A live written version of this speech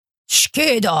死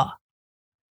刑だ。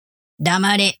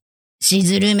黙れ、し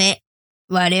ずるめ。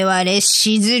我々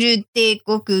しずる帝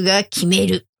国が決め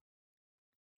る。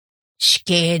死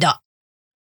刑だ。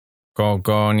こ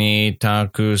こにた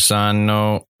くさん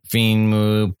のフィン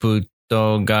ムプッ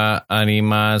トがあり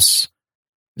ます。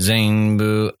全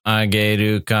部あげ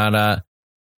るから、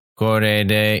これ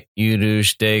で許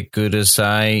してくだ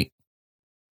さい。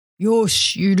よ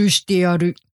し、許してや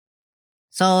る。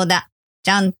そうだ、ち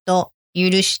ゃんと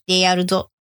許してやる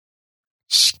ぞ。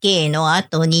死刑の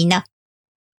後にな。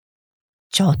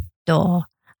ちょっと、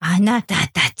あなた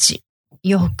たち、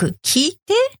よく聞い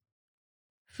て。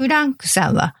フランク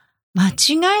さんは間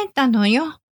違えたの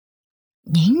よ。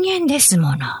人間です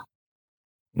もの。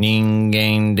人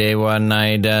間ではな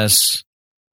いです。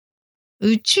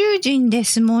宇宙人で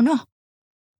すもの。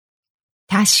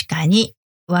確かに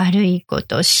悪いこ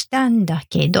としたんだ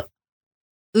けど、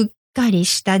うっかり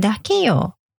しただけ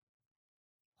よ。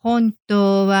本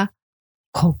当は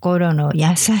心の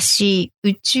優しい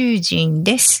宇宙人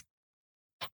です。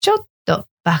ちょっと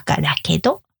バカだけ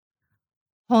ど、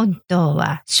本当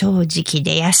は正直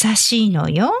で優しいの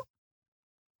よ。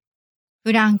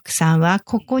フランクさんは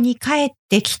ここに帰っ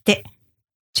てきて、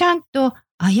ちゃんと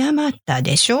謝った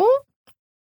でしょ？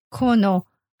この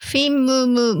フィンム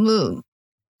ムム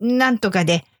なんとか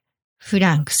で、フ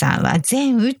ランクさんは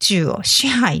全宇宙を支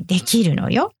配できるの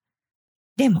よ。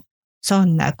でも、そ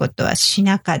んなことはし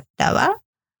なかったわ。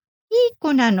いい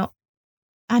子なの。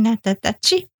あなたた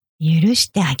ち、許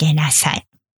してあげなさい。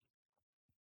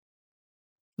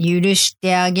許し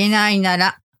てあげないな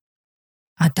ら、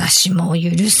私も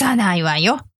許さないわ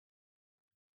よ。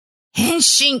変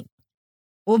身、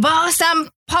おばあさ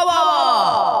んパ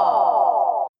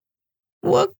ワー！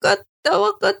わかった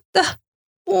わかった。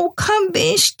もう勘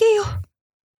弁してよ。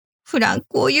フラン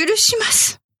クを許しま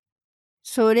す。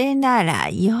それなら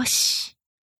よし。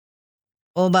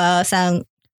おばあさん、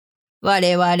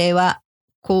我々は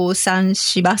降参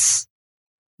します。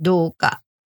どうか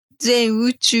全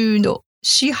宇宙の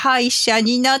支配者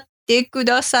になってく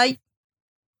ださい。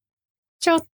ち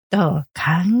ょっと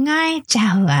考えち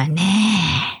ゃうわ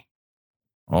ね。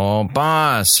お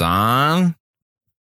ばあさん